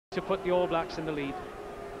to put the All Blacks in the lead.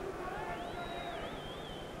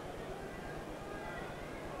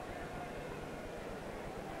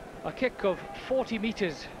 A kick of 40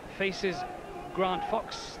 metres faces Grant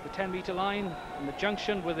Fox, the 10-metre line, and the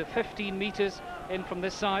junction with the 15 metres in from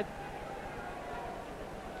this side.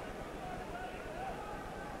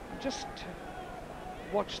 Just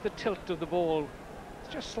watch the tilt of the ball.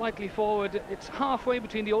 It's just slightly forward. It's halfway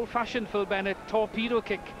between the old-fashioned Phil Bennett torpedo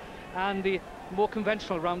kick and the more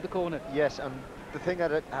conventional round the corner. Yes, and the thing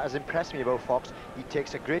that has impressed me about Fox, he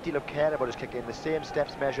takes a great deal of care about his kick in the same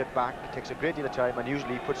steps measured back, takes a great deal of time, and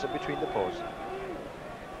usually puts it between the posts.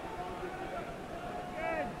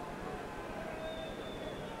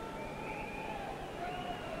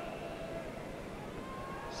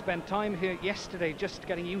 Spent time here yesterday just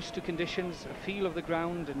getting used to conditions, a feel of the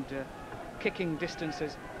ground and kicking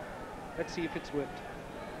distances. Let's see if it's worked.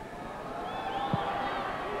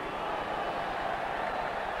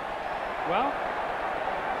 Well,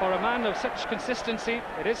 for a man of such consistency,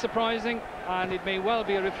 it is surprising, and it may well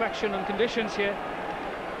be a reflection on conditions here.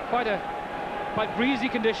 Quite breezy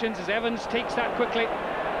conditions as Evans takes that quickly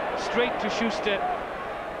straight to Schuster,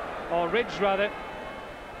 or Ridge rather.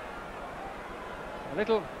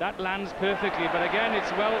 That lands perfectly, but again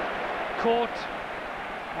it's well caught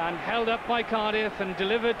and held up by Cardiff and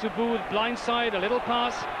delivered to Booth, blindside, a little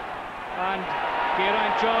pass, and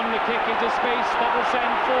Geraint John, the kick into space, that will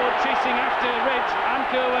send Ford chasing after Ridge and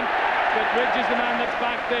Kerwin, but Ridge is the man that's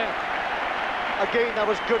back there. Again, that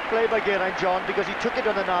was good play by Geraint John, because he took it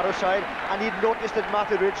on the narrow side and he'd noticed that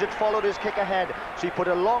Matthew Ridge had followed his kick ahead, so he put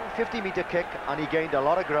a long 50-metre kick and he gained a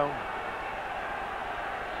lot of ground.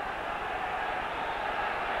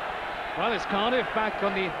 Well, it's Cardiff back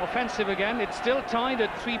on the offensive again. It's still tied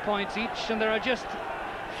at 3 points each, and there are just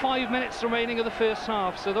 5 minutes remaining of the first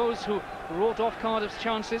half, so those who wrote off Cardiff's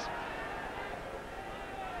chances.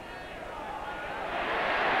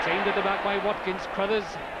 It's aimed at the back by Watkins. Crothers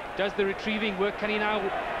does the retrieving work. Can he now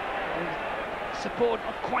support?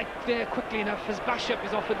 Not quite there quickly enough as Basham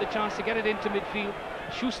is offered the chance to get it into midfield.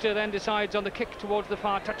 Schuster then decides on the kick towards the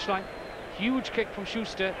far touchline. Huge kick from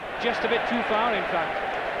Schuster, just a bit too far in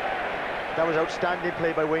fact. That was outstanding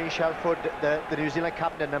play by Wayne Shelford, the New Zealand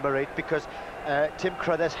captain, number 8, because Tim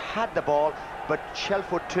Crothers had the ball, but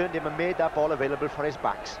Shelford turned him and made that ball available for his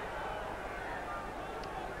backs.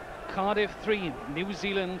 Cardiff 3, New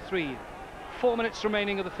Zealand 3. 4 minutes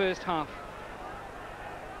remaining of the first half.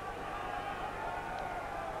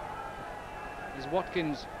 As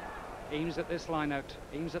Watkins aims at this line out,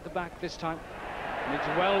 aims at the back this time, and it's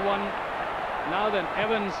well won. Now then,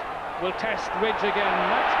 Evans will test Ridge again.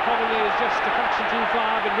 That probably is just a fraction too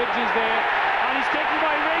far, but Ridge is there, and he's taken by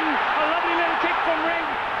Ring. A lovely little kick from Ring.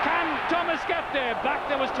 Can Thomas get there? Back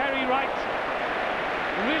there was Terry Wright.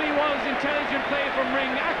 Really was intelligent play from Ring.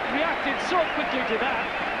 Reacted so quickly to that.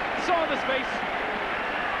 Saw the space.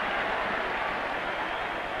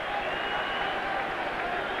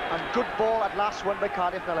 And good ball at last won by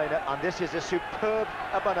Cardiff Nalina, and this is a superb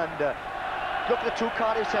up and under. Look at the two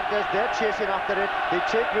Cardiff centres, they're chasing after it. They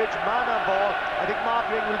take Ridge, man and ball. I think Mark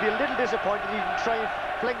Ring will be a little disappointed. He didn't try and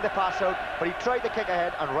fling the pass out, but he tried the kick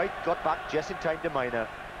ahead, and Wright got back just in time to Minor.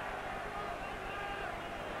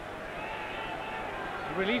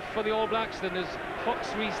 Relief for the All Blacks then as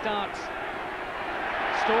Fox restarts.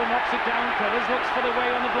 Storm knocks it down, Crothers looks for the way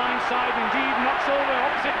on the blind side, indeed knocks over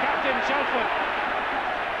opposite captain Shelford.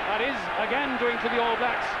 That is again going to the All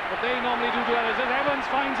Blacks, but they normally do to others, as Evans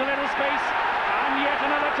finds a little space, and yet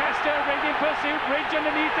another tester. Ring in pursuit, Ridge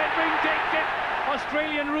underneath it, Ring takes it.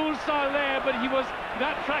 Australian rule style there, but he was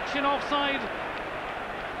that fraction offside.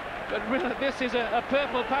 But really, this is a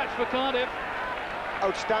purple patch for Cardiff.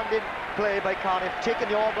 Outstanding play by Cardiff, taking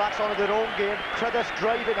the All Blacks onto their own game. Crothers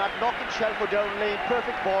driving at, knocking Shelford down lane,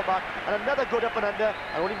 perfect ball back, and another good up and under,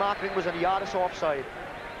 and only Mark Ring was a yard or so offside.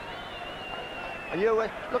 And you know,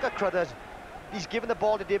 look at Crothers. He's given the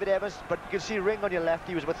ball to David Evans, but you can see Ring on your left.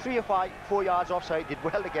 He was about 3 or 4 yards offside. Did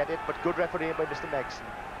well to get it, but good refereeing by Mr. Megson.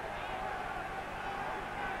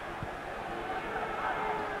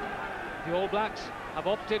 The All Blacks have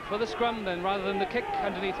opted for the scrum then rather than the kick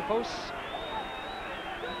underneath the posts.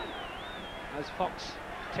 As Fox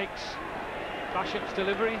takes Basham's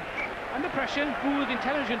delivery under pressure, Booth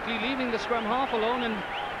intelligently leaving the scrum half alone and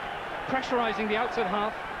pressurising the outside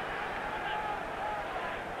half.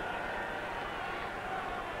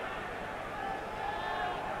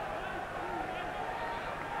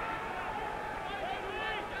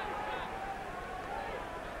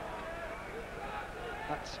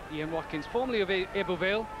 That's Ian Watkins, formerly of Abu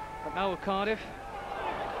Vale, but now of Cardiff,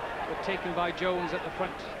 but taken by Jones at the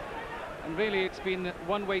front. And really it's been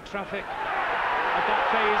one-way traffic at that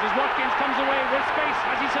phase as Watkins comes away with space.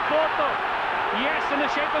 Has he support though? Yes, in the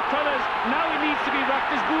shape of Colours. Now he needs to be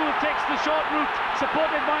rucked as Gould takes the short route,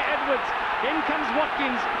 supported by Edwards. In comes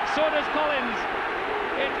Watkins, so does Collins.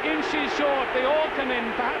 It inches short, they all come in.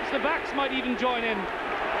 Perhaps the backs might even join in.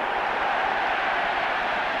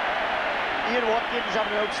 Ian Watkins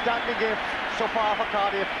having an outstanding game so far for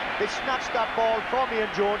Cardiff. They snatched that ball from Ian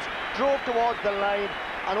Jones, drove towards the line,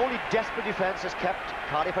 and only desperate defence has kept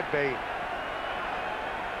Cardiff at bay.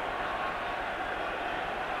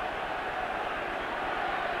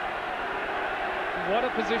 What a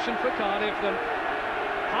position for Cardiff, then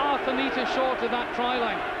half a metre short of that try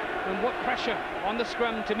line, and what pressure on the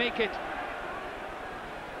scrum to make it.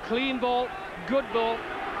 Clean ball, good ball,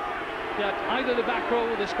 that either the back row,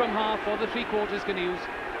 the scrum half, or the three-quarters can use.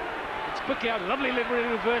 It's quickly out, lovely liberty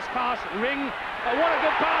reverse pass, Ring, what a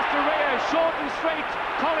good pass to Raya, short and straight,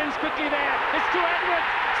 Collins quickly there, it's to Edwards,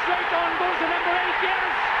 straight on goes to number 8, yes!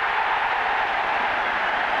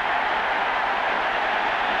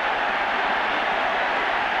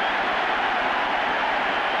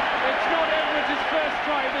 First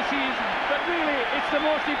try of the season, but really it's the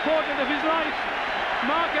most important of his life.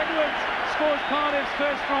 Mark Edwards scores Cardiff's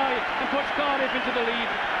first try and puts Cardiff into the lead.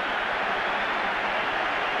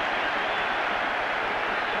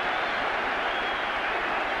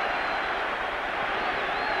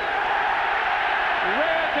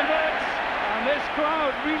 Rare converts, and this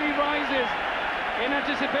crowd really rises in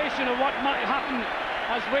anticipation of what might happen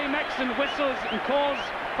as Ray Mexon whistles and calls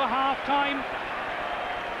for half-time.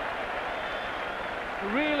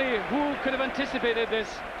 Really, who could have anticipated this?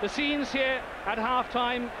 The scenes here at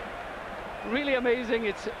half-time, really amazing.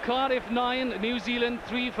 It's Cardiff 9, New Zealand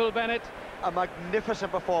 3, Phil Bennett. A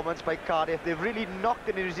magnificent performance by Cardiff. They've really knocked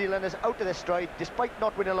the New Zealanders out of their stride, despite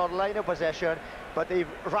not winning a lot of line of possession, but they've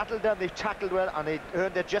rattled them, they've tackled well, and they've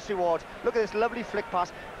earned their just rewards. Look at this lovely flick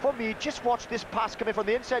pass. For me, just watch this pass coming from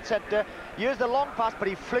the inside centre. Here's the long pass, but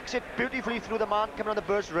he flicks it beautifully through the man coming on the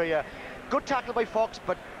burst rear. Good tackle by Fox,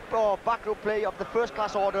 but back row play of the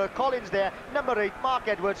first-class order. Collins there, number 8, Mark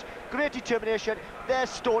Edwards. Great determination. There's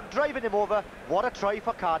Stone driving him over. What a try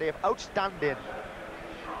for Cardiff. Outstanding.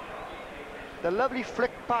 The lovely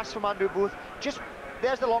flick pass from Andrew Booth.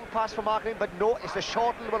 There's the long pass for Mark Ring, but no, it's the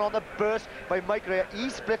shortened one on the burst by Mike Rea. He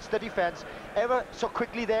splits the defence ever so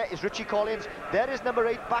quickly. There is Richie Collins. There is number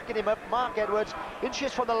 8 backing him up, Mark Edwards.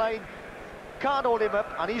 Inches from the line, can't hold him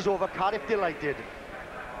up, and he's over. Cardiff delighted.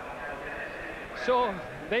 So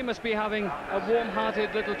they must be having a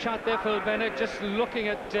warm-hearted little chat there, Phil Bennett, just looking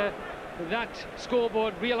at that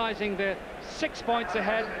scoreboard, realising they're 6 points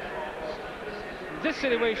ahead. This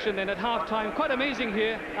situation then at half-time, quite amazing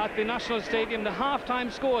here at the National Stadium. The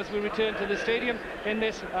half-time scores will return to the stadium in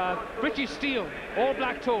this British Steel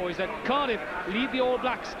All-Black tour is that Cardiff lead the All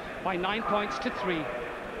Blacks by 9 points to 3.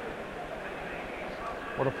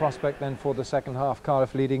 What a prospect then for the second half.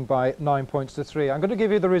 Cardiff leading by 9 points to 3. I'm going to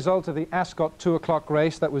give you the result of the Ascot 2 o'clock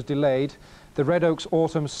race that was delayed. The Red Oaks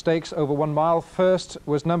Autumn Stakes over 1 mile. First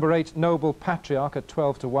was number 8 Noble Patriarch at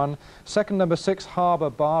 12 to 1. Second, number 6 Harbour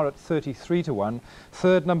Bar at 33 to 1.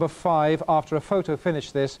 Third, number 5, after a photo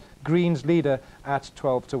finish this, Green's Leader at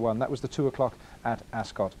 12 to 1. That was the 2 o'clock at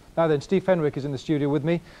Ascot. Now then, Steve Fenwick is in the studio with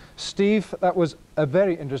me. Steve, that was a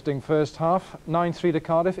very interesting first half. 9-3 to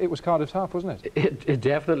Cardiff. It was Cardiff's half, wasn't it? It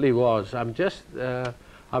definitely was.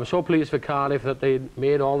 I'm so pleased for Cardiff that they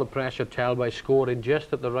made all the pressure tell by scoring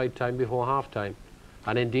just at the right time before half-time.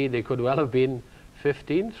 And indeed, they could well have been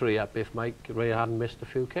 15-3 up if Mike Ray hadn't missed a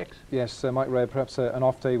few kicks. Yes, Mike Ray, perhaps an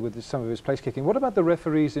off day with some of his place kicking. What about the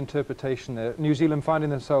referee's interpretation there? New Zealand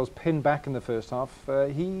finding themselves pinned back in the first half.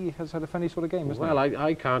 He has had a funny sort of game, hasn't he? Well,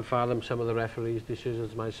 I can't fathom some of the referee's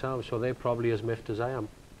decisions myself, so they're probably as miffed as I am.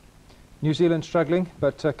 New Zealand struggling,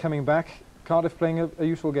 but coming back. Cardiff playing a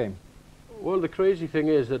useful game. Well, the crazy thing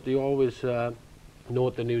is that they always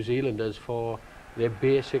note the New Zealanders for their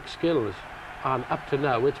basic skills. And up to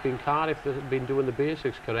now, it's been Cardiff that have been doing the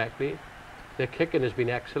basics correctly. Their kicking has been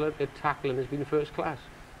excellent, their tackling has been first class.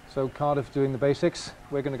 So Cardiff doing the basics.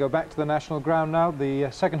 We're going to go back to the national ground now.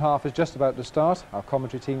 The second half is just about to start. Our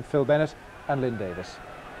commentary team, Phil Bennett and Lynn Davis.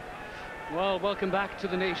 Well, welcome back to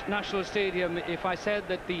the National Stadium. If I said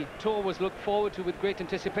that the tour was looked forward to with great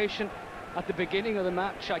anticipation at the beginning of the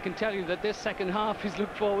match, I can tell you that this second half is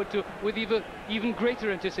looked forward to with even greater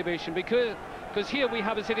anticipation, because here we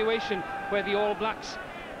have a situation where the All Blacks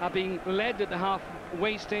are being led at the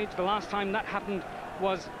halfway stage. The last time that happened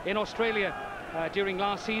was in Australia during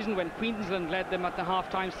last season when Queensland led them at the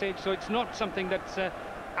half-time stage, so it's not something that's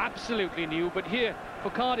absolutely new, but here for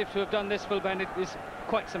Cardiff to have done this, Phil Bennett, is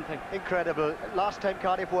quite something. Incredible. Last time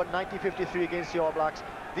Cardiff won 1953 against the All Blacks.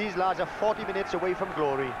 These lads are 40 minutes away from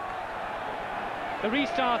glory. The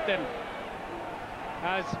restart then,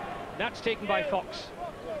 as that's taken by Fox.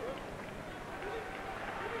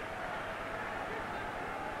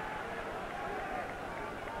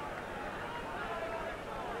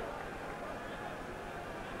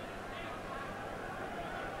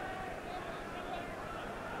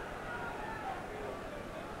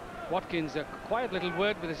 Watkins, a quiet little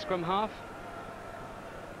word with his scrum half,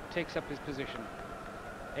 takes up his position,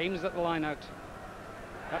 aims at the line out.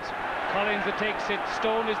 That's Collins that takes it.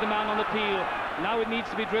 Stone is the man on the peel. Now it needs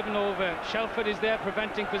to be driven over. Shelford is there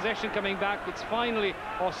preventing possession coming back. It's finally,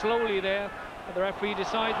 or slowly there, but the referee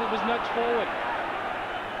decides it was nudged forward.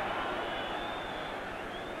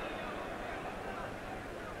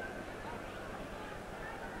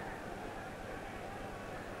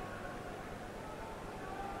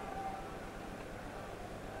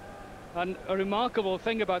 And a remarkable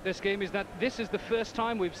thing about this game is that this is the first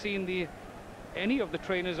time we've seen any of the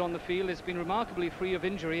trainers on the field has been remarkably free of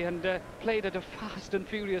injury and played at a fast and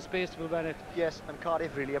furious pace, Phil Bennett. Yes, and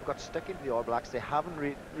Cardiff really have got stuck into the All Blacks. They haven't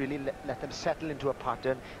really let them settle into a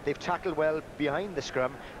pattern. They've tackled well behind the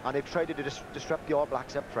scrum, and they've tried to disrupt the All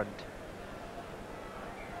Blacks up front.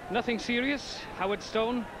 Nothing serious. Howard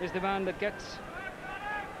Stone is the man that gets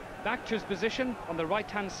back to his position on the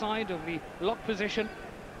right-hand side of the lock position.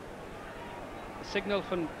 The signal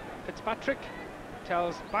from Fitzpatrick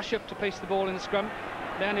tells Bishop to place the ball in the scrum.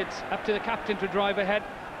 Then it's up to the captain to drive ahead.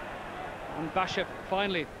 And Bishop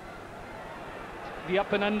finally the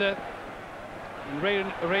up and under. And Rhea,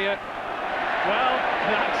 well,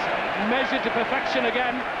 that's measured to perfection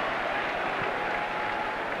again.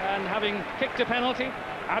 And having kicked a penalty,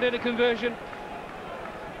 added a conversion,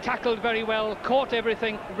 tackled very well, caught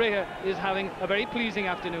everything, Rhea is having a very pleasing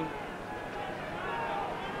afternoon.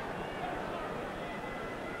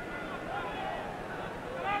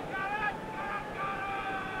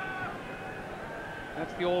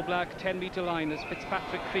 That's the All Black 10-metre line as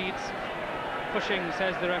Fitzpatrick feeds. Pushing,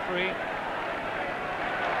 says the referee.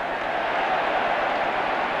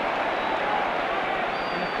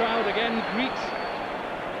 And the crowd again greets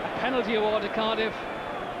a penalty award to Cardiff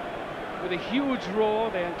with a huge roar.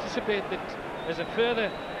 They anticipate that there's a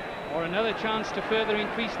further or another chance to further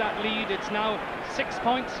increase that lead. It's now 6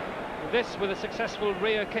 points. This, with a successful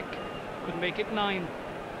rear kick, could make it 9.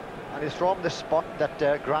 And it's from the spot that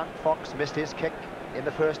Grant Fox missed his kick in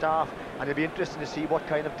the first half, and it'll be interesting to see what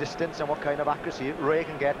kind of distance and what kind of accuracy Ray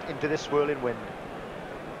can get into this swirling wind.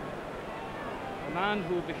 A man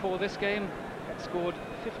who before this game had scored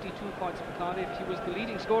 52 points for Cardiff. He was the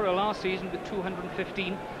leading scorer last season with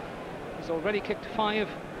 215. He's already kicked 5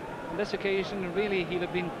 on this occasion, and really he'll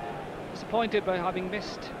have been disappointed by having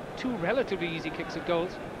missed 2 relatively easy kicks at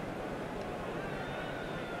goals.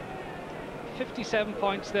 57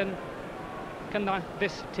 points then. Can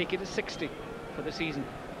this take it to 60 for the season?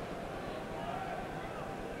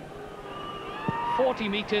 40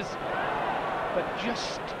 metres, but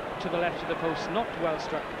just to the left of the post, not well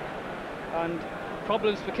struck. And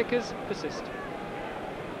problems for kickers persist.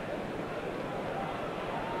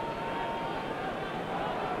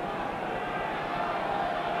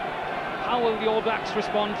 How will the All Blacks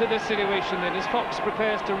respond to this situation then as Fox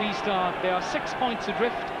prepares to restart? They are 6 points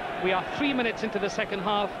adrift. We are 3 minutes into the second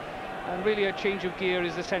half, and really a change of gear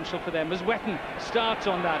is essential for them as Wetton starts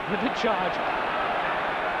on that with a charge.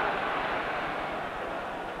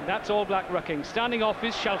 That's All Black rucking. Standing off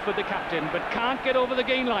is Shelford, the captain, but can't get over the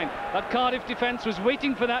gain line. That Cardiff defence was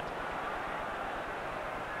waiting for that.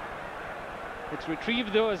 It's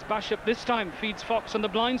retrieved though as Bishop this time feeds Fox on the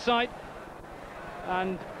blind side,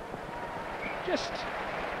 and just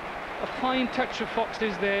a fine touch of Fox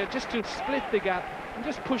is there just to split the gap and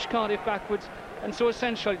just push Cardiff backwards. And so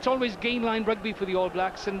essential. It's always gain line rugby for the All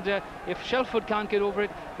Blacks, and if Shelford can't get over it,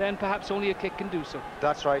 then perhaps only a kick can do so.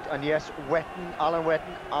 That's right, and yes, Alan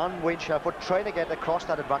Wetton and Wayne Shelford trying to get across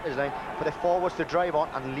that advantage line for the forwards to drive on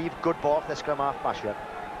and leave good ball for the scrum half Bashir.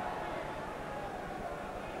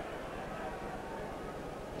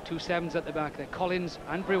 The 2 sevens at the back there, Collins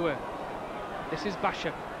and Brewer. This is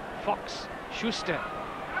Bishop, Fox, Schuster.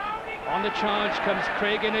 On the charge comes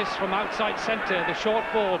Craig Innes from outside centre, the short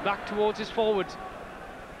ball back towards his forwards.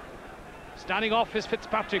 Standing off is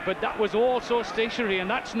Fitzpatrick, but that was also stationary, and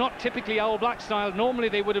that's not typically All Black style. Normally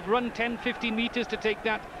they would have run 10-15 metres to take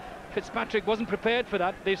that. Fitzpatrick wasn't prepared for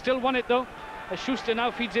that. They've still won it though, as Schuster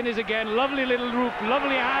now feeds Innes again. Lovely little loop,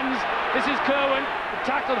 lovely hands. This is Kerwin,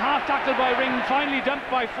 tackled, half tackled by Ring, finally dumped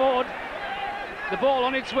by Ford. The ball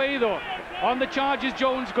on its way though. On the charge is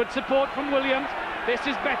Jones, good support from Williams. This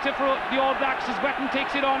is better for the All Blacks as Wetton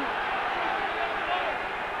takes it on.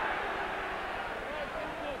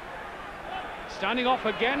 Standing off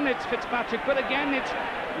again, it's Fitzpatrick, but again it's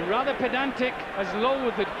rather pedantic, as low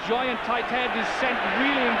the giant tight head is sent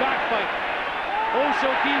reeling back by oh so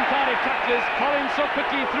keen Cardiff tacklers. Collins so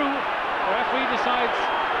quickly through, the referee decides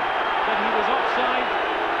that he was offside.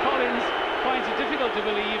 Collins finds it difficult to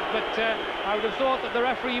believe, but I would have thought that the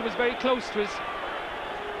referee was very close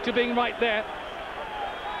to being right there.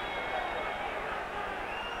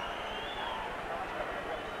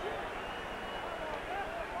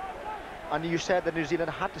 And you said that New Zealand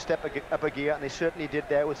had to step up a gear, and they certainly did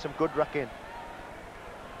there with some good rucking.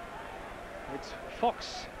 It's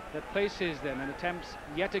Fox that places them and attempts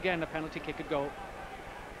yet again a penalty kick at goal.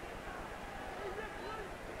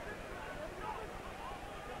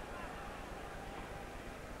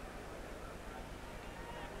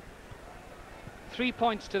 Three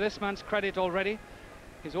points to this man's credit already.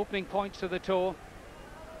 His opening points to the toe.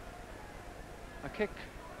 A kick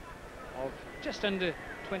of just under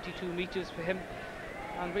 22 metres for him,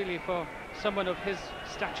 and really for someone of his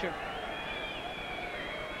stature.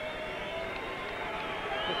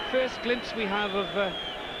 The first glimpse we have of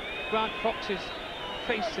Grant Fox's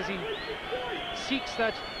face as he seeks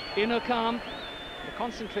that inner calm, the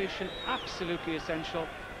concentration absolutely essential,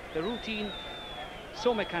 the routine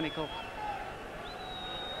so mechanical.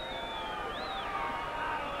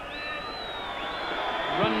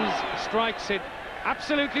 Runs, strikes it,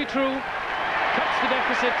 absolutely true, cuts the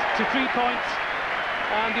deficit to 3 points,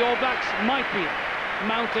 and the All Blacks might be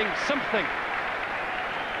mounting something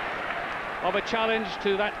of a challenge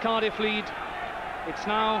to that Cardiff lead. It's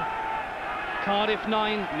now Cardiff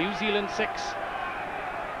 9, New Zealand 6.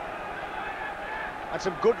 And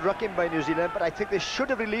some good rucking by New Zealand, but I think they should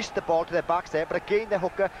have released the ball to their backs there. But again, the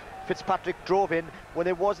hooker, Fitzpatrick, drove in when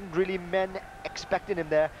there wasn't really men expecting him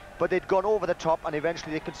there, but they'd gone over the top, and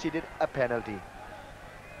eventually they conceded a penalty.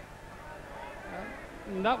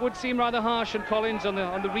 That would seem rather harsh on Collins on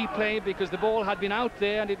the replay, because the ball had been out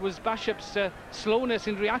there, and it was Bishop's slowness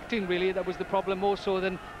in reacting really that was the problem, more so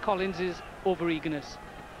than Collins's over-eagerness.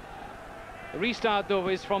 The restart though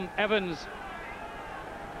is from Evans.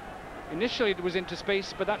 Initially it was into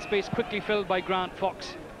space, but that space quickly filled by Grant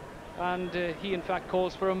Fox, and he in fact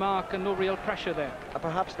calls for a mark and no real pressure there. And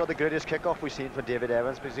perhaps not the greatest kickoff we've seen from David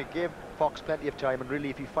Evans, because he gave Fox plenty of time, and really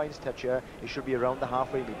if he finds touch here, he should be around the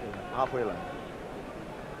halfway line.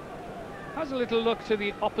 Has a little look to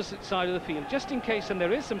the opposite side of the field, just in case, and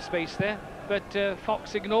there is some space there, but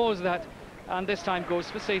Fox ignores that, and this time goes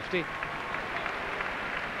for safety.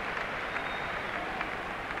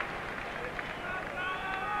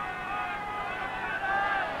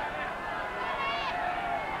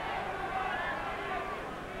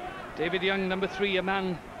 David Young, number 3, a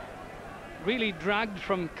man really dragged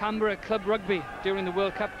from Canberra Club Rugby during the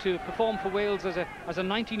World Cup to perform for Wales as a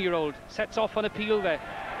 19-year-old, sets off on appeal there,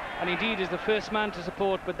 and indeed is the first man to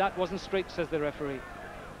support, but that wasn't straight, says the referee.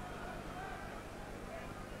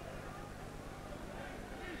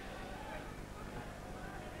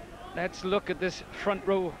 Let's look at this front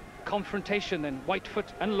row confrontation then.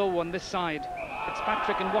 Whitefoot and Lowe on this side.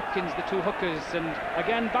 Fitzpatrick and Watkins, the two hookers, and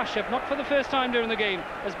again Bishop, not for the first time during the game,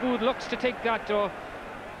 as Booth looks to take that, or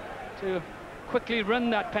to quickly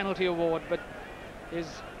run that penalty award, but is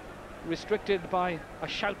restricted by a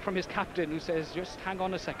shout from his captain, who says, just hang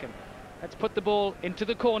on a second, let's put the ball into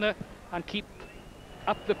the corner and keep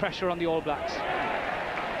up the pressure on the All Blacks.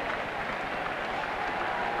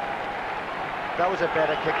 That was a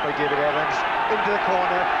better kick by David Evans, into the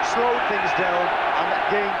corner, slowed things down, and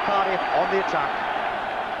again Cardiff on the attack.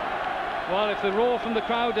 Well, if the roar from the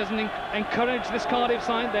crowd doesn't encourage this Cardiff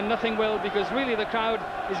side, then nothing will, because really the crowd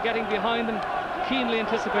is getting behind them, keenly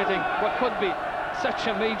anticipating what could be such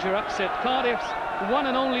a major upset. Cardiff's one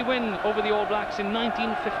and only win over the All Blacks in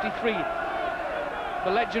 1953.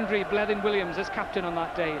 The legendary Blethin Williams as captain on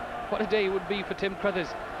that day. What a day it would be for Tim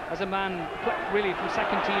Crothers, as a man plucked really from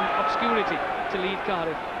second team obscurity to lead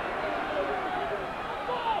Cardiff.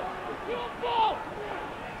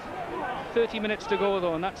 30 minutes to go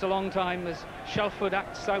though, and that's a long time, as Shelford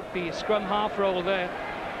acts out the scrum half roll there,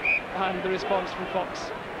 and the response from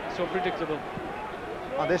Fox so predictable.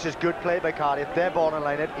 And this is good play by Cardiff. Their ball and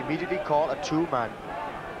line it, immediately call a two-man.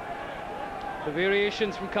 The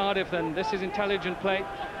variations from Cardiff then, this is intelligent play,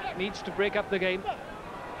 needs to break up the game,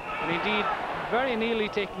 and indeed very nearly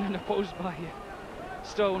taken and opposed by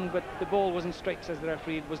Stone, but the ball wasn't straight, says the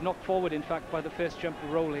referee. It was knocked forward in fact by the first jump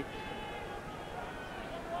of Rowley.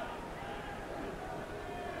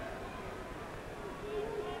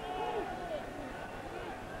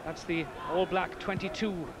 That's the All Black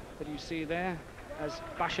 22 that you see there, as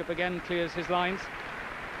Bishop again clears his lines.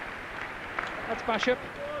 That's Bishop,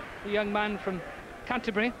 the young man from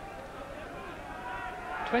Canterbury.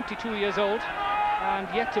 22 years old and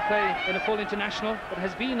yet to play in a full international, but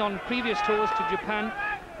has been on previous tours to Japan.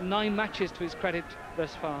 9 matches to his credit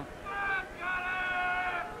thus far.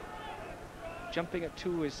 Jumping at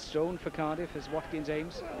 2 is Stone for Cardiff as Watkins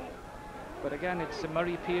aims. But again, it's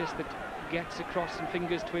Murray Pearce that gets across and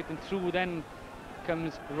fingers to it, and through then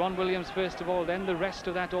comes Ron Williams first of all, then the rest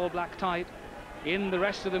of that All Black tide. In the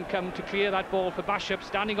rest of them come to clear that ball for Bishop,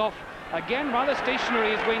 standing off again rather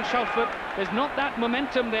stationary is Wayne Shelford. There's not that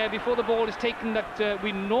momentum there before the ball is taken that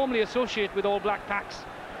we normally associate with All Black packs,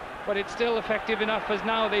 but it's still effective enough as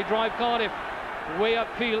now they drive Cardiff way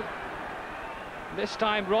upfield. This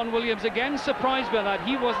time Ron Williams again surprised by that.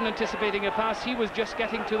 He wasn't anticipating a pass, he was just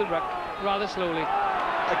getting to the ruck rather slowly.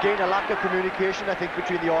 Again, a lack of communication, I think,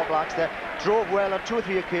 between the All Blacks there. Drove well on 2 or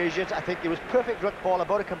 3 occasions. I think it was perfect ruck ball,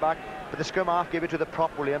 about to come back, but the scrum half gave it to the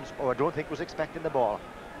prop Williams, who I don't think was expecting the ball.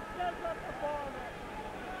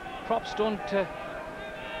 Props don't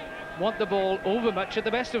want the ball over much at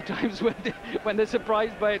the best of times. When they're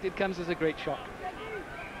surprised by it, it comes as a great shock.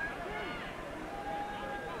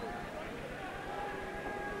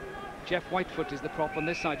 Jeff Whitefoot is the prop on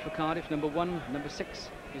this side for Cardiff. Number 1, number 6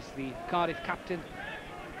 is the Cardiff captain,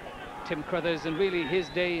 Tim Crothers, and really his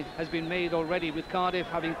day has been made already with Cardiff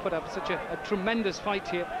having put up such a tremendous fight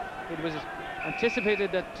here. It was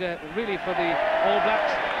anticipated that really for the All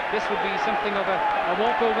Blacks this would be something of a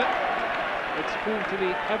walkover. It's proved to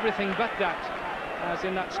be everything but that, as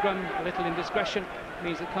in that scrum a little indiscretion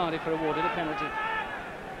means that Cardiff are awarded a penalty.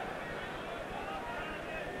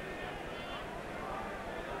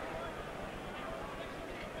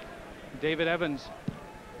 David Evans,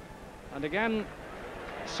 and again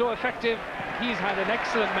so effective. He's had an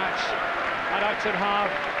excellent match at outside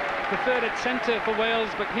half, preferred at centre for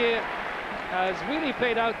Wales, but here has really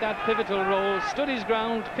played out that pivotal role, stood his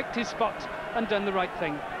ground, picked his spot and done the right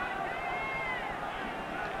thing.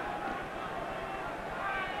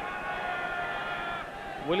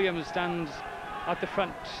 Williams stands at the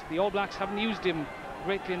front. The All Blacks haven't used him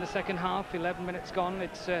greatly in the second half. 11 minutes gone.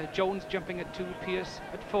 It's Jones jumping at 2, Pearce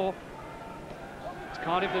at 4. It's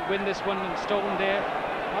Cardiff that win this one, and Stone there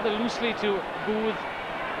rather loosely to Booth.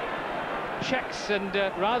 Checks and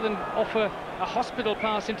rather than offer a hospital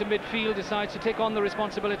pass into midfield, decides to take on the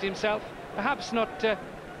responsibility himself. Perhaps not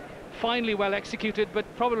finely well executed, but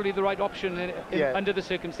probably the right option under the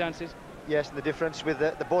circumstances. Yes, and the difference with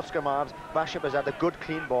the both scrum halves, Bishop has had a good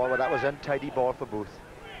clean ball, but that was an untidy ball for Booth.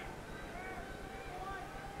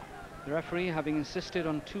 The referee having insisted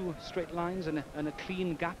on 2 straight lines and a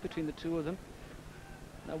clean gap between the 2 of them,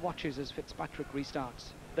 now watches as Fitzpatrick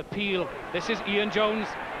restarts. The peel, this is Ian Jones,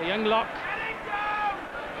 the young lock.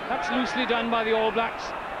 That's loosely done by the All Blacks.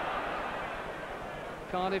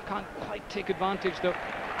 Cardiff can't quite take advantage though.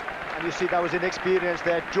 And you see that was inexperience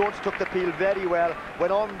there. Jones took the peel very well,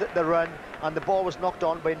 went on the run, and the ball was knocked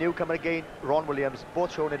on by newcomer again, Ron Williams,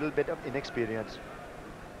 both showing a little bit of inexperience.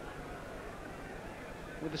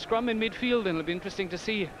 With the scrum in midfield, and it'll be interesting to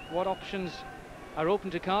see what options are open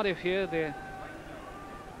to Cardiff here. Their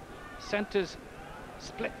centres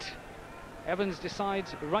split. Evans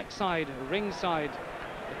decides right side, ring side.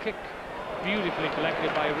 The kick beautifully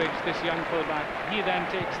collected by Riggs, this young fullback. He then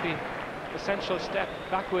takes the essential step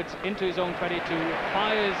backwards into his own 22,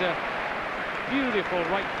 fires a beautiful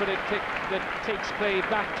right-footed kick that takes play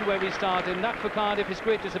back to where we started, and that for Cardiff is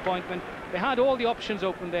great disappointment. They had all the options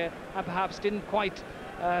open there and perhaps didn't quite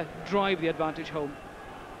drive the advantage home.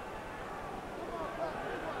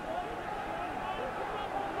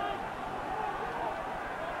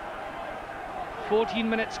 "14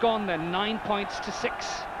 minutes gone then, 9 points to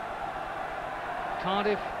 6.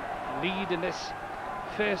 Cardiff lead in this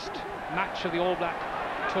first match of the All Black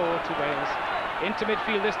tour to Wales. Into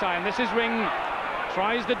midfield this time, this is Ring,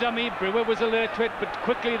 tries the dummy, Brewer was alert to it, but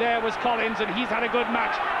quickly there was Collins, and he's had a good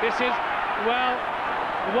match. This is, well,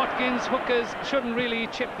 Watkins, hookers, shouldn't really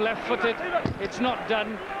chip left-footed, it's not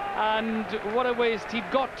done, and what a waste. He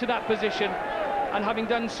got to that position, and having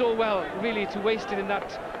done so well, really to waste it in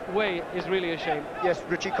that way is really a shame. Yes,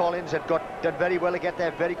 Richie Collins had done very well to get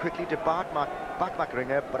there very quickly to back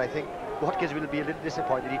Ringer, but I think Watkins will be a little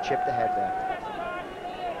disappointed he chipped the head there.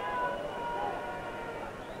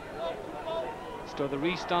 So the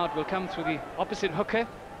restart will come through the opposite hooker,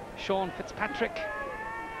 Sean Fitzpatrick.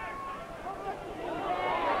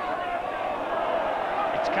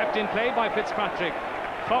 It's kept in play by Fitzpatrick.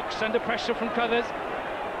 Fox under pressure from Crothers.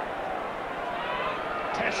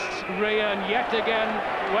 Tests Raya, and yet again,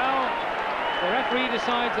 well, the referee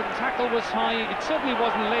decides that the tackle was high. It certainly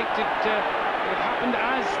wasn't late. It happened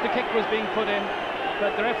as the kick was being put in,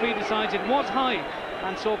 but the referee decides it was high,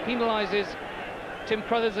 and so penalises Tim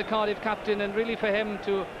Crothers, the Cardiff captain, and really for him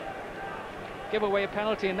to give away a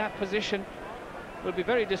penalty in that position will be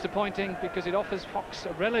very disappointing, because it offers Fox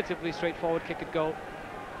a relatively straightforward kick at goal.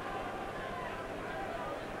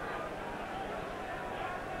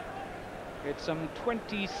 It's some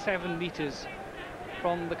 27 metres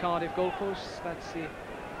from the Cardiff goalposts. That's the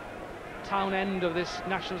town end of this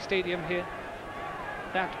National Stadium here.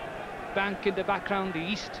 That bank in the background, the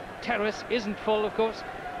East Terrace, isn't full, of course,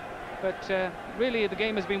 but really the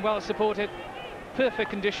game has been well supported, perfect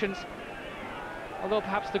conditions. Although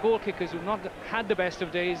perhaps the goal kickers who've not had the best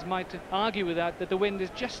of days might argue with that the wind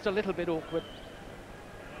is just a little bit awkward.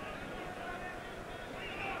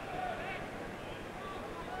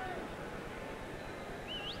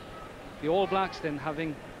 The All Blacks then,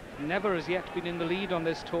 having never as yet been in the lead on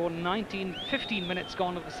this tour, 15 minutes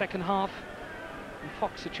gone of the second half, and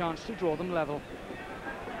Fox a chance to draw them level.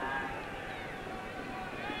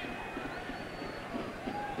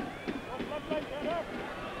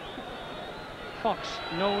 Fox,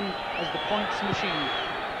 known as the points machine.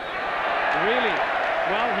 Really,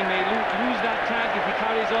 well, he may lose that tag if he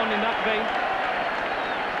carries on in that vein.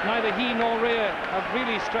 Neither he nor Rhea have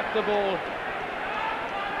really struck the ball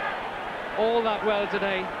all that well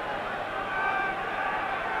today.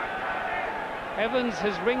 Evans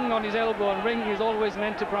has Ring on his elbow, and Ring is always an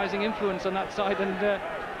enterprising influence on that side, and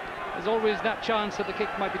there's always that chance that the kick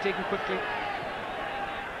might be taken quickly.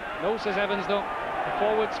 No, says Evans, though. The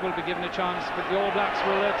forwards will be given a chance, but the All Blacks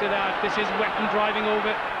were alert to that. This is Wetton driving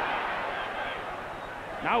over.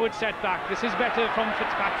 Now it's set back. This is better from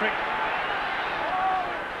Fitzpatrick.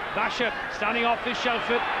 Bashir standing off his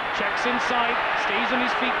Shelford, checks inside, stays on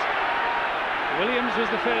his feet. Williams was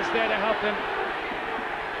the first there to help him.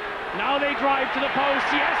 Now they drive to the post.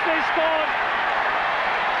 Yes, they scored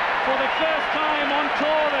for the first time on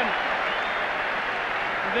tour. Then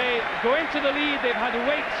they go into the lead. They've had to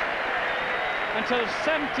wait until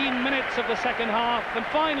 17 minutes of the second half, and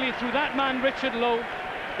finally through that man Richard Lowe,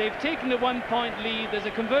 they've taken the 1-point lead. There's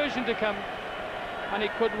a conversion to come, and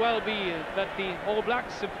it could well be that the All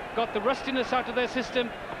Blacks have got the rustiness out of their system,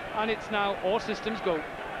 and it's now all systems go.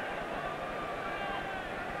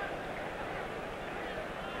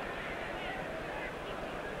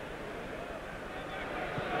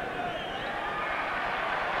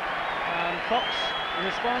 And Fox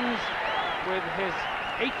responds with his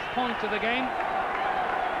 8th point of the game,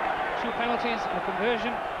 2 penalties and a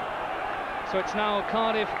conversion. So it's now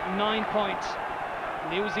Cardiff 9 points,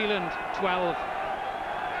 New Zealand 12.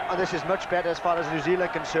 And this is much better as far as New Zealand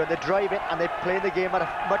are concerned. They drive it and they play the game at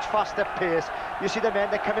a much faster pace. You see the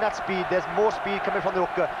men, they're coming at speed. There's more speed coming from the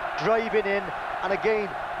hooker, driving in. And again,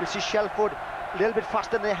 you see Shelford a little bit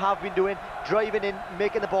faster than they have been doing, driving in,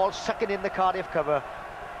 making the ball, sucking in the Cardiff cover.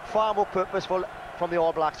 Far more purposeful from the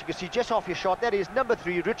All Blacks. You can see just off your shot, there he is, number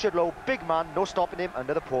 3, Richard Lowe, big man, no stopping him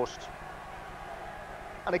under the post.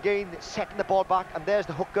 And again, setting the ball back, and there's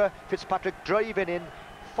the hooker, Fitzpatrick, driving in,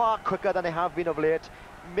 far quicker than they have been of late,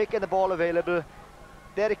 making the ball available.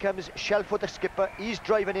 There he comes, Shelford, the skipper, he's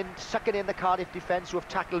driving in, sucking in the Cardiff defence, who have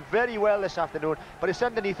tackled very well this afternoon, but it's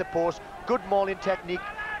underneath the post, good mauling technique,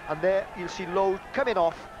 and there you'll see Lowe coming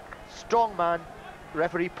off, strong man,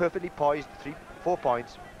 referee perfectly poised, 4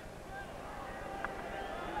 points.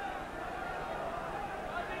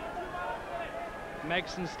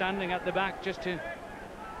 Megson standing at the back just to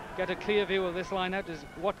get a clear view of this line out as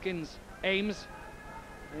Watkins aims.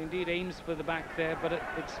 Indeed aims for the back there, but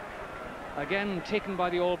it's again taken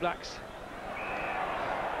by the All Blacks.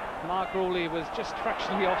 Mark Rowley was just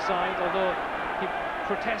fractionally offside, although he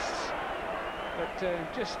protests,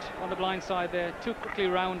 but just on the blind side there, too quickly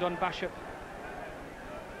round on Bashir.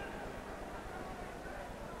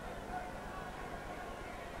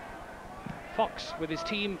 Fox with his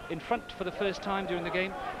team in front for the first time during the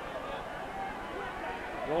game.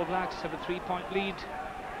 The All Blacks have a 3-point lead.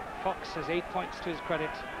 Fox has 8 points to his credit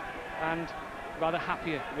and rather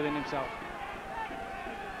happier within himself.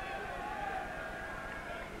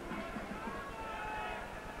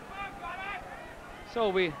 So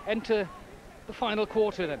we enter the final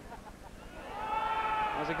quarter then.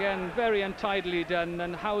 As again, very untidily done,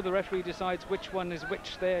 and how the referee decides which one is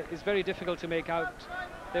which there is very difficult to make out.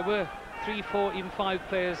 There were 3, 4, even 5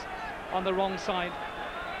 players on the wrong side.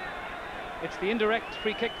 It's the indirect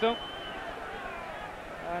free kick though,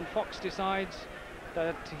 and Fox decides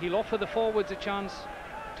that he'll offer the forwards a chance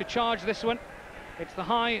to charge this one. It's the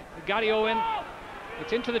high, Gary Owen,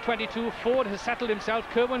 it's into the 22, Ford has settled himself,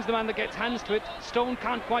 Kerwin's the man that gets hands to it, Stone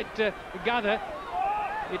can't quite gather.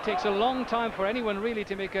 It takes a long time for anyone really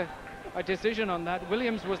to make a decision on that.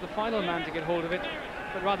 Williams was the final man to get hold of it,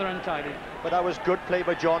 but rather untidy. But that was good play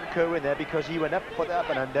by John Kerwin there, because he went up for the up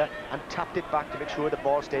and under and tapped it back to make sure the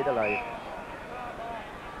ball stayed alive.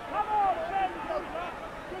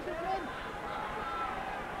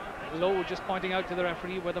 Lowe just pointing out to the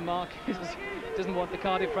referee where the mark is. Doesn't want the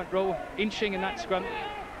Cardiff front row inching in that scrum.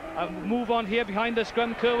 Move on here behind the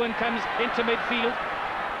scrum. Kerwin comes into midfield,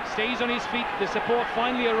 stays on his feet. The support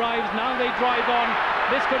finally arrives. Now they drive on.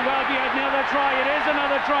 This could well be another try. It is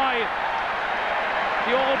another try.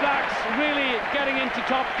 The All Blacks really getting into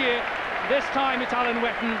top gear. This time it's Alan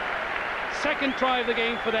Wetton. Second try of the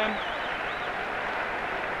game for them.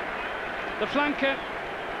 The flanker,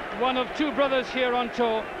 one of two brothers here on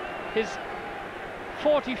tour. His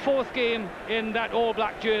 44th game in that All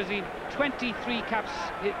Black jersey. 23 caps,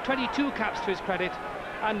 22 caps to his credit,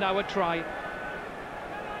 and now a try.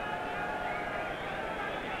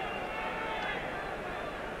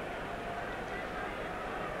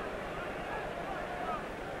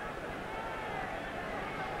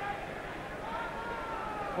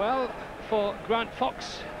 Well, for Grant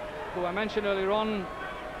Fox, who I mentioned earlier on,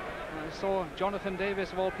 I saw Jonathan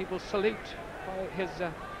Davis, of all people, salute his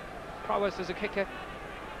prowess as a kicker.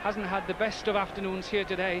 Hasn't had the best of afternoons here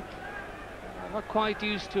today. Not quite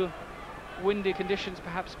used to windy conditions,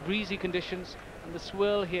 perhaps breezy conditions, and the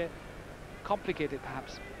swirl here complicated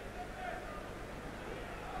perhaps.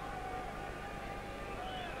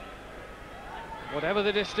 Whatever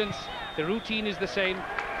the distance, the routine is the same,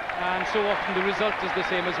 and so often the result is the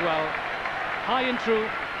same as well. High and true,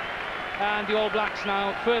 and the All Blacks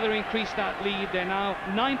now further increase that lead. They're now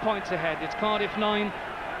 9 points ahead. It's Cardiff 9,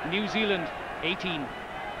 New Zealand 18.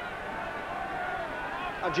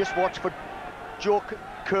 And just watch for Joe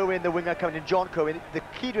Kerwin, the winger coming in, John Kerwin. The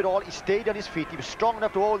key to it all, he stayed on his feet. He was strong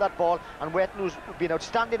enough to hold that ball, and Wetton, who's been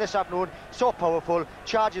outstanding this afternoon, so powerful,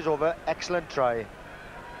 charges over, excellent try.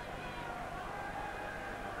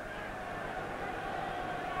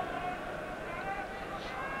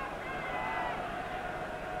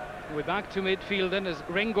 We're back to midfield then as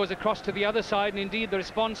Ring goes across to the other side, and indeed the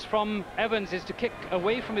response from Evans is to kick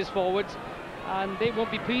away from his forwards, and they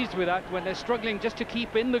won't be pleased with that when they're struggling just to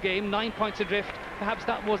keep in the game, 9 points adrift. Perhaps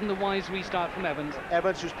that wasn't the wise restart from Evans.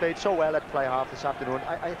 Evans, who's played so well at fly half this afternoon,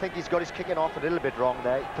 I think he's got his kicking off a little bit wrong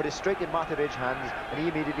there. He put it straight in Matthew Ridge's hands, and he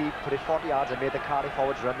immediately put it 40 yards and made the Cardiff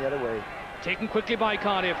forwards run the other way. Taken quickly by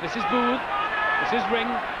Cardiff. This is Booth, this is Ring.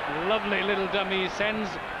 Lovely little dummy, sends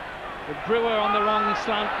the Brewer on the wrong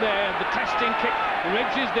slant there. The testing kick,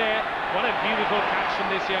 Ridge is there. What a beautiful catch from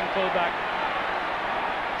this young fullback.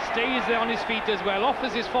 Stays there on his feet as well,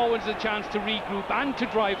 offers his forwards a chance to regroup and to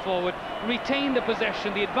drive forward, retain the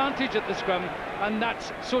possession, the advantage at the scrum, and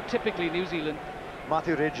that's so typically New Zealand.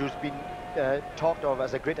 Matthew Ridge, who's been talked of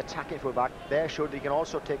as a great attacking fullback, there showed that he can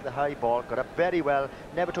also take the high ball, got up very well,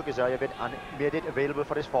 never took his eye of it, and made it available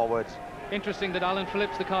for his forwards. Interesting that Alan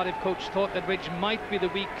Phillips, the Cardiff coach, thought that Ridge might be the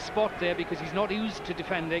weak spot there because he's not used to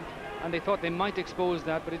defending, and they thought they might expose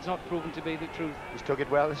that, but it's not proven to be the truth. He's took it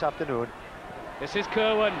well this afternoon. This is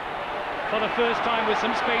Kerwin for the first time with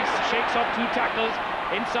some space, shakes off two tackles.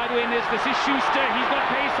 Inside Innes, this is Schuster, he's got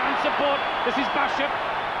pace and support. This is Bishop,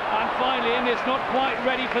 and finally Innes not quite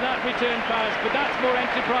ready for that return pass, but that's more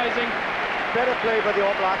enterprising. Better play by the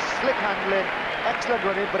All Blacks, slick handling, excellent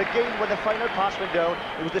running, but again when the final pass went down,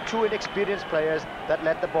 it was the two inexperienced players that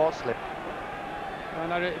let the ball slip.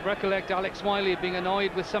 And I recollect Alex Wiley being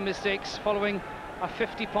annoyed with some mistakes following a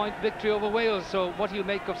 50-point victory over Wales, so what he'll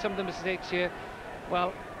make of some of the mistakes here,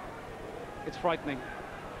 well, it's frightening.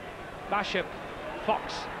 Bishop,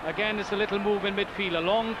 Fox, again it's a little move in midfield, a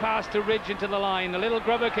long pass to Ridge into the line, a little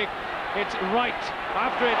grubber kick, it's right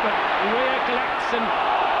after it, but Rhea collects and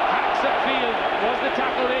hacks upfield. Was the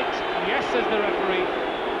tackle it? Yes, says the referee.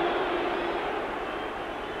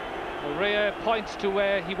 Rhea points to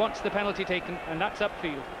where he wants the penalty taken, and that's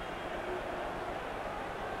upfield.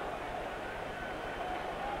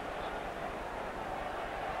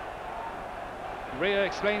 Rhea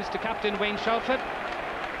explains to captain Wayne Shalford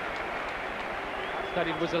that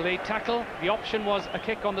it was a late tackle. The option was a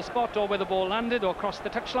kick on the spot or where the ball landed or crossed the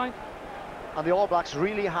touchline. And the All Blacks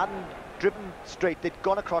really hadn't driven straight. They'd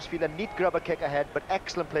gone across field, a neat grubber kick ahead, but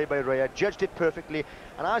excellent play by Rhea, judged it perfectly,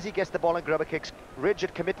 and as he gets the ball and grubber kicks, Ridge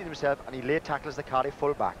had committed himself and he late tackles the Cardiff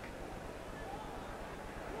full-back.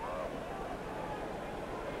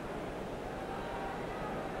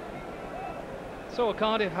 So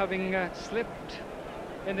Cardiff, having slipped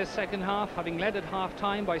in the second half, having led at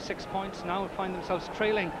half-time by 6 points, now find themselves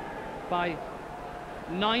trailing by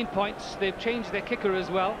 9 points. They've changed their kicker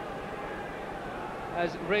as well,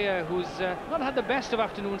 as Rhea, who's not had the best of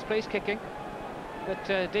afternoons, plays kicking,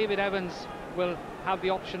 but David Evans will have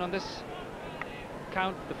the option on this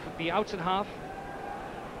count the outs at half,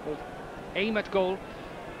 will aim at goal.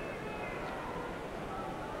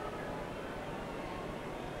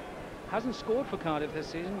 Hasn't scored for Cardiff this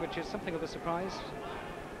season, which is something of a surprise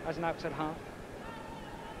as an outs at half.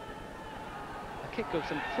 A kick of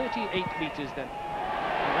some 38 metres then.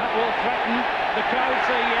 And that will threaten. The crowd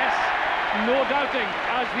say yes, no doubting,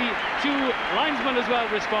 as the two linesmen as well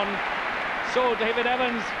respond. So David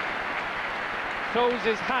Evans throws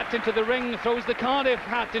his hat into the ring, throws the Cardiff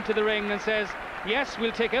hat into the ring and says, yes,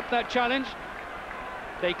 we'll take up that challenge.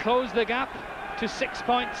 They close the gap to 6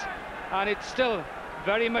 points, and it's still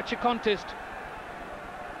very much a contest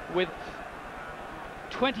with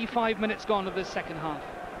 25 minutes gone of the second half.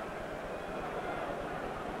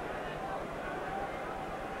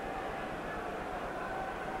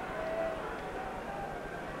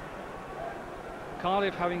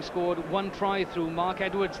 Cardiff having scored one try through Mark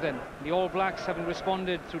Edwards then. The All Blacks having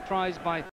responded through tries by